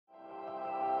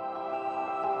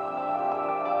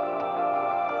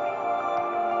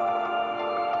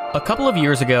A couple of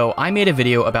years ago, I made a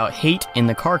video about hate in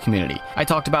the car community. I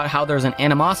talked about how there's an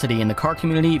animosity in the car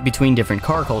community between different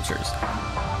car cultures.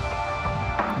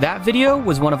 That video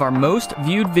was one of our most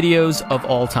viewed videos of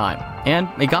all time, and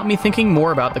it got me thinking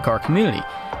more about the car community.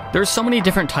 There's so many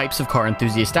different types of car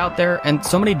enthusiasts out there, and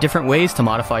so many different ways to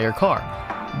modify your car.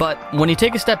 But when you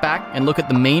take a step back and look at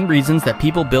the main reasons that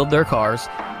people build their cars,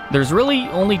 there's really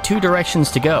only two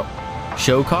directions to go: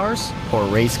 show cars or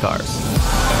race cars.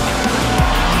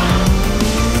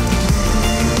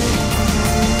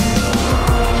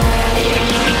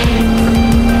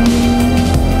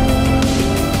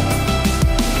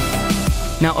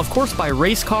 Now, of course, by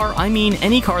race car, I mean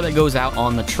any car that goes out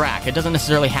on the track. It doesn't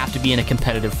necessarily have to be in a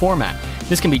competitive format.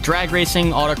 This can be drag racing,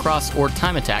 autocross, or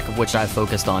time attack, of which I've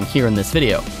focused on here in this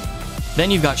video. Then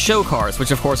you've got show cars,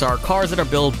 which of course are cars that are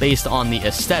built based on the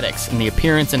aesthetics and the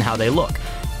appearance and how they look.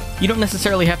 You don't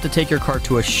necessarily have to take your car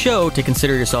to a show to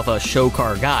consider yourself a show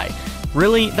car guy.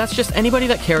 Really, that's just anybody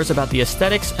that cares about the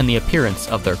aesthetics and the appearance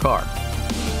of their car.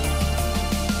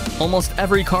 Almost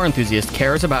every car enthusiast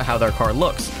cares about how their car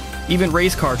looks. Even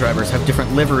race car drivers have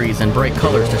different liveries and bright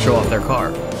colors to show off their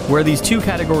car. Where these two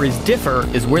categories differ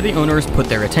is where the owners put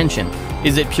their attention.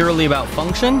 Is it purely about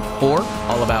function or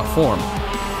all about form?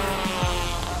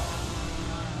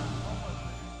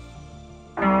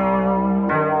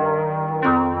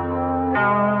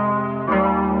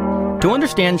 To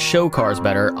understand show cars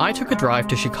better, I took a drive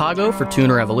to Chicago for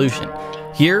Tuner Evolution.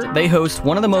 Here, they host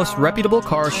one of the most reputable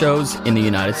car shows in the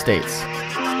United States.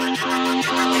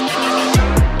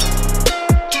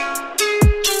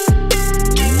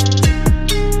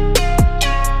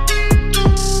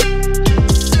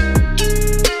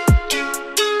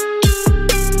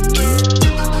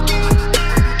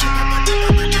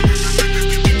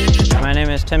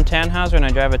 Tim Tannhauser, and I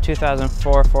drive a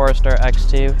 2004 Forester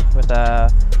XT with a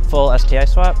full STI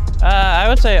swap. I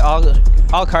would say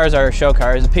all cars are show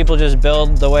cars. People just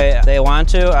build the way they want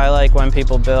to. I like when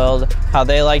people build how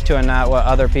they like to and not what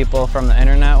other people from the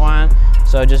internet want.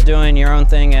 So just doing your own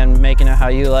thing and making it how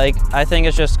you like. I think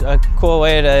it's just a cool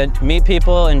way to meet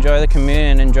people, enjoy the community,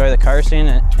 and enjoy the car scene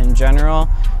in general.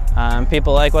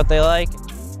 People like what they like.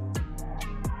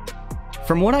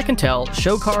 From what I can tell,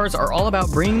 show cars are all about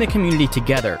bringing the community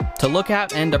together to look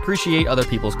at and appreciate other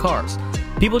people's cars.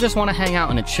 People just want to hang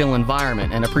out in a chill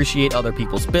environment and appreciate other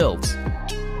people's builds.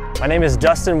 My name is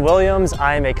Dustin Williams.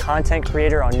 I am a content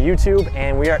creator on YouTube,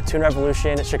 and we are at Tuner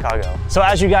Evolution Chicago. So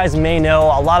as you guys may know,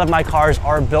 a lot of my cars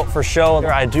are built for show.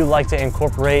 I do like to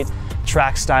incorporate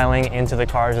track styling into the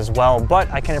cars as well, but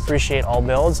I can appreciate all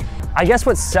builds. I guess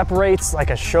what separates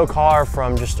like a show car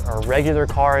from just a regular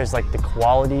car is like the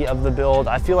quality of the build.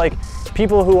 I feel like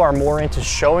people who are more into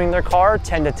showing their car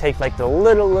tend to take like the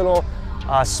little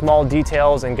small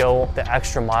details and go the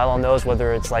extra mile on those,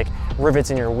 whether it's like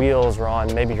rivets in your wheels or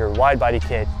on maybe your wide body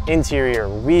kit, interior,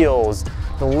 wheels,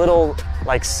 the little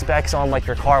like specs on like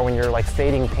your car when you're like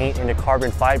fading paint into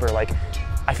carbon fiber. Like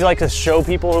I feel like the show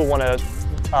people who want to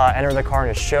enter the car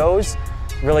into shows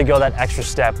really go that extra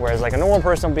step, whereas like a normal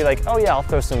person will be like, oh yeah, I'll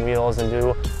throw some wheels and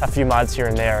do a few mods here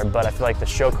and there, but I feel like the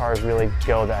show cars really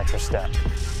go the extra step.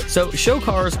 So show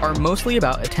cars are mostly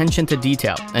about attention to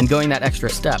detail and going that extra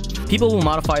step. People will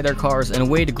modify their cars in a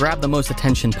way to grab the most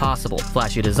attention possible.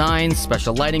 Flashy designs,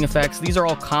 special lighting effects, these are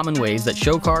all common ways that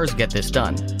show cars get this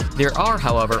done. There are,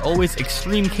 however, always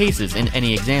extreme cases in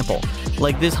any example,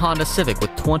 like this Honda Civic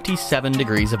with 27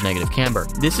 degrees of negative camber.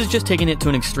 This is just taking it to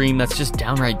an extreme that's just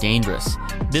downright dangerous.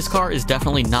 This car is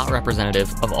definitely not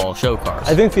representative of all show cars.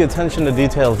 I think the attention to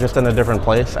detail is just in a different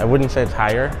place. I wouldn't say it's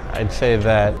higher. I'd say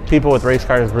that people with race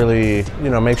cars really,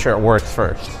 make sure it works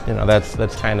first.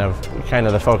 That's kind of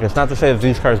the focus. Not to say that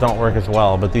these cars don't work as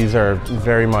well, but these are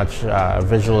very much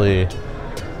visually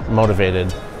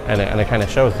motivated, and it kind of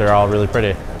shows. They're all really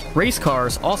pretty. Race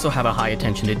cars also have a high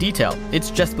attention to detail. It's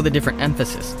just with a different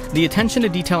emphasis. The attention to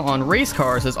detail on race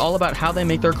cars is all about how they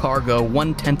make their car go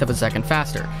 1/10 of a second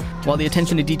faster, while the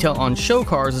attention to detail on show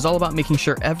cars is all about making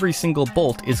sure every single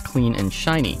bolt is clean and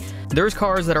shiny. There's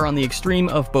cars that are on the extreme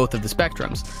of both of the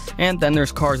spectrums, and then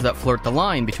there's cars that flirt the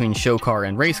line between show car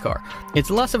and race car. It's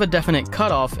less of a definite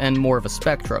cutoff and more of a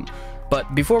spectrum.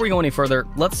 But before we go any further,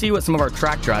 let's see what some of our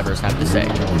track drivers have to say.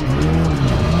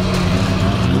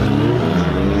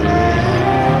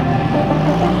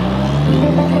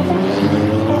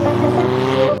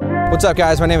 What's up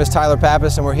guys, my name is Tyler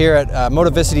Pappas and we're here at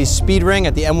Motivicity's Speed Ring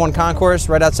at the M1 Concourse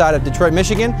right outside of Detroit,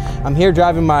 Michigan. I'm here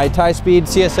driving my Ti-Speed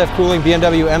CSF Cooling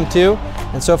BMW M2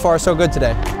 and so far so good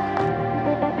today.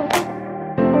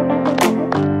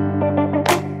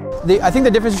 I think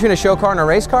the difference between a show car and a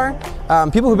race car,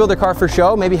 people who build their car for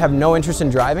show maybe have no interest in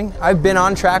driving. I've been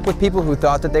on track with people who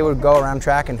thought that they would go around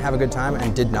track and have a good time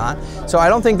and did not. So I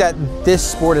don't think that this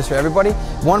sport is for everybody.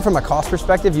 One, from a cost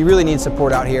perspective, you really need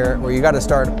support out here where you got to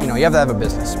start, you have to have a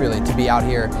business really to be out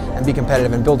here and be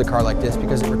competitive and build a car like this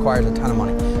because it requires a ton of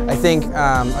money. I think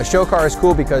a show car is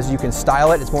cool because you can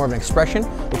style it. It's more of an expression.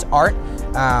 It's art.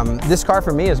 This car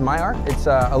for me is my art. It's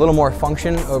a little more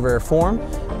function over form,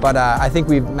 but I think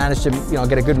we've managed to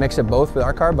get a good mix of both with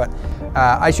our car. But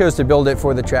I chose to build it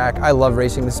for the track. I love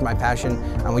racing. This is my passion.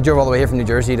 We drove all the way here from New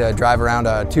Jersey to drive around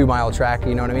a 2-mile track.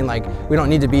 You know what I mean? Like, we don't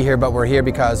need to be here, but we're here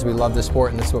because we love the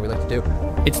sport and this is what we like to do.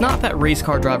 It's not that race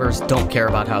car drivers don't care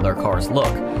about how their cars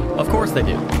look. Of course they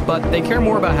do, but they care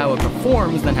more about how it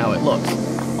performs than how it looks.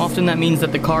 Often that means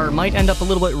that the car might end up a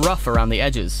little bit rough around the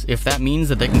edges, if that means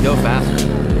that they can go faster.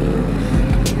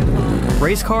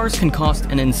 Race cars can cost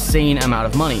an insane amount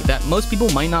of money that most people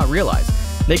might not realize.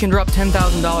 They can drop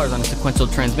 $10,000 on a sequential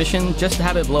transmission just to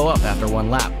have it blow up after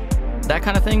one lap. That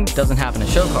kind of thing doesn't happen in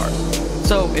show cars.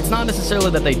 So it's not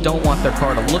necessarily that they don't want their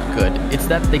car to look good, it's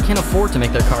that they can't afford to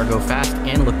make their car go fast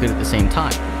and look good at the same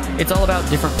time. It's all about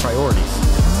different priorities.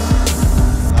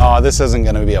 Oh, this isn't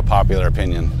going to be a popular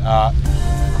opinion.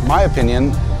 My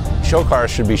opinion, show cars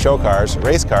should be show cars,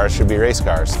 race cars should be race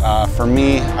cars. For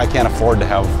me, I can't afford to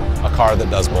have a car that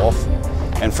does both.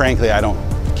 And frankly, I don't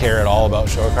care at all about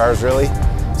show cars really.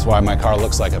 That's why my car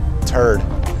looks like a turd,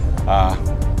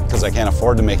 because I can't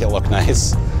afford to make it look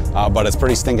nice. But it's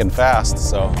pretty stinking fast,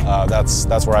 so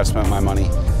that's where I've spent my money.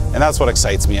 And that's what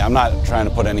excites me. I'm not trying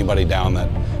to put anybody down that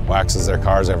waxes their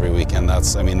cars every weekend.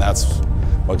 That's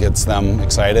what gets them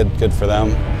excited, good for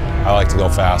them. I like to go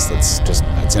fast.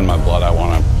 It's in my blood. I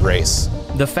want to race.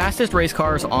 The fastest race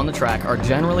cars on the track are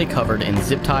generally covered in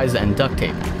zip ties and duct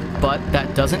tape, but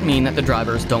that doesn't mean that the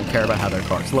drivers don't care about how their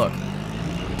cars look.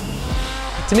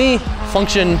 To me,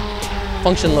 function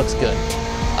looks good.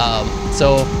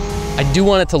 So I do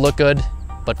want it to look good,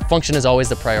 but function is always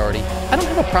the priority. I don't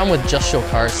have a problem with just show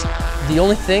cars. The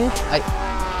only thing,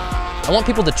 I want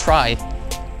people to try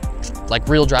like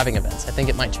real driving events. I think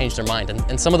it might change their mind.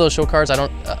 And some of those show cars, I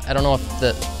don't know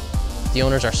if the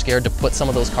owners are scared to put some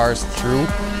of those cars through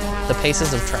the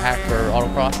paces of track or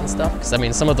autocross and stuff. Because I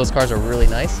mean, some of those cars are really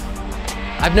nice.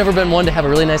 I've never been one to have a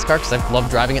really nice car because I've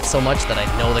loved driving it so much that I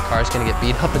know the car's gonna get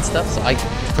beat up and stuff. So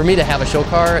for me to have a show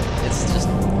car,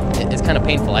 it's kind of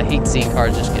painful. I hate seeing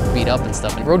cars just get beat up and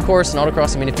stuff. And road course and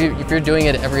autocross, I mean, if you're doing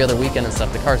it every other weekend and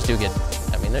stuff, the cars do get,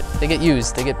 I mean, they get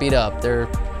used, they get beat up.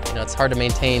 It's hard to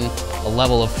maintain a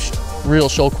level of real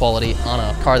show quality on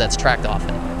a car that's tracked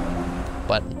often.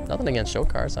 But nothing against show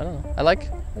cars, I don't know. I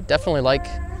definitely like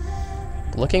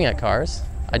looking at cars.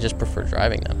 I just prefer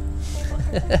driving them.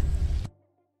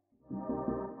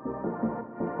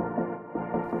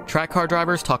 Track car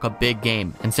drivers talk a big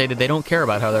game and say that they don't care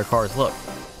about how their cars look.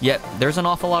 Yet, there's an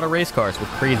awful lot of race cars with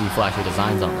crazy flashy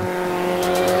designs on them.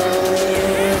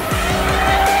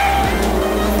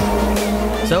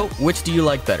 So, which do you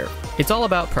like better? It's all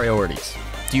about priorities.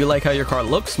 Do you like how your car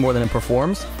looks more than it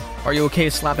performs? Are you okay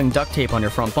slapping duct tape on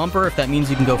your front bumper if that means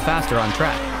you can go faster on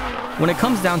track? When it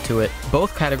comes down to it,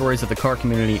 both categories of the car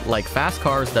community like fast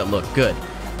cars that look good.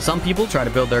 Some people try to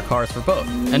build their cars for both,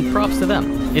 and props to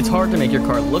them. It's hard to make your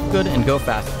car look good and go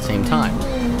fast at the same time.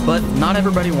 But not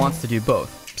everybody wants to do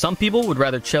both. Some people would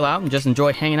rather chill out and just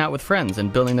enjoy hanging out with friends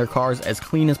and building their cars as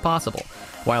clean as possible,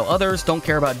 while others don't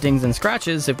care about dings and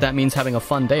scratches if that means having a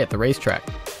fun day at the racetrack.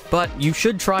 But you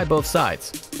should try both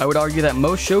sides. I would argue that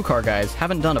most show car guys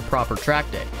haven't done a proper track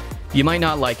day. You might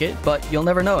not like it, but you'll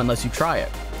never know unless you try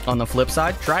it. On the flip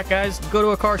side, track guys, go to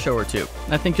a car show or two.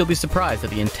 I think you'll be surprised at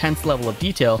the intense level of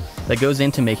detail that goes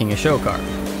into making a show car.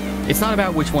 It's not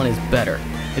about which one is better,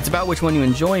 it's about which one you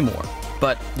enjoy more.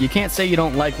 But you can't say you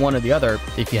don't like one or the other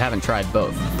if you haven't tried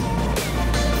both.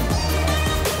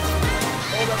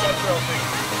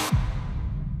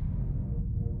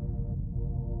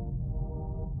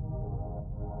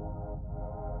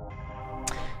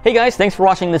 Hey guys, thanks for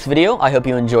watching this video. I hope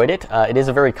you enjoyed it. It is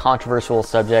a very controversial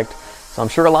subject, so I'm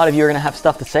sure a lot of you are going to have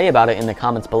stuff to say about it in the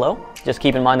comments below. Just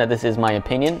keep in mind that this is my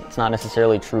opinion. It's not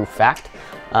necessarily true fact.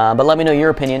 But let me know your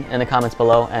opinion in the comments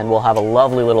below and we'll have a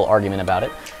lovely little argument about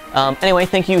it. Anyway,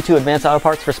 thank you to Advanced Auto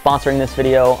Parts for sponsoring this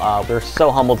video. We're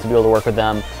so humbled to be able to work with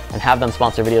them and have them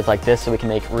sponsor videos like this so we can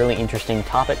make really interesting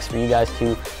topics for you guys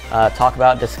to talk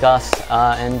about, discuss,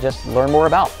 and just learn more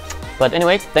about. But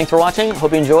anyway, thanks for watching.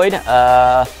 Hope you enjoyed.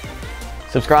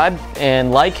 Subscribe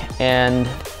and like and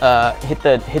hit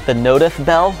the notif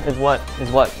bell is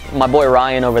what my boy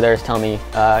Ryan over there is telling me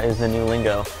is the new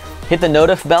lingo. Hit the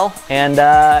notif bell and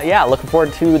yeah, looking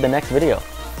forward to the next video.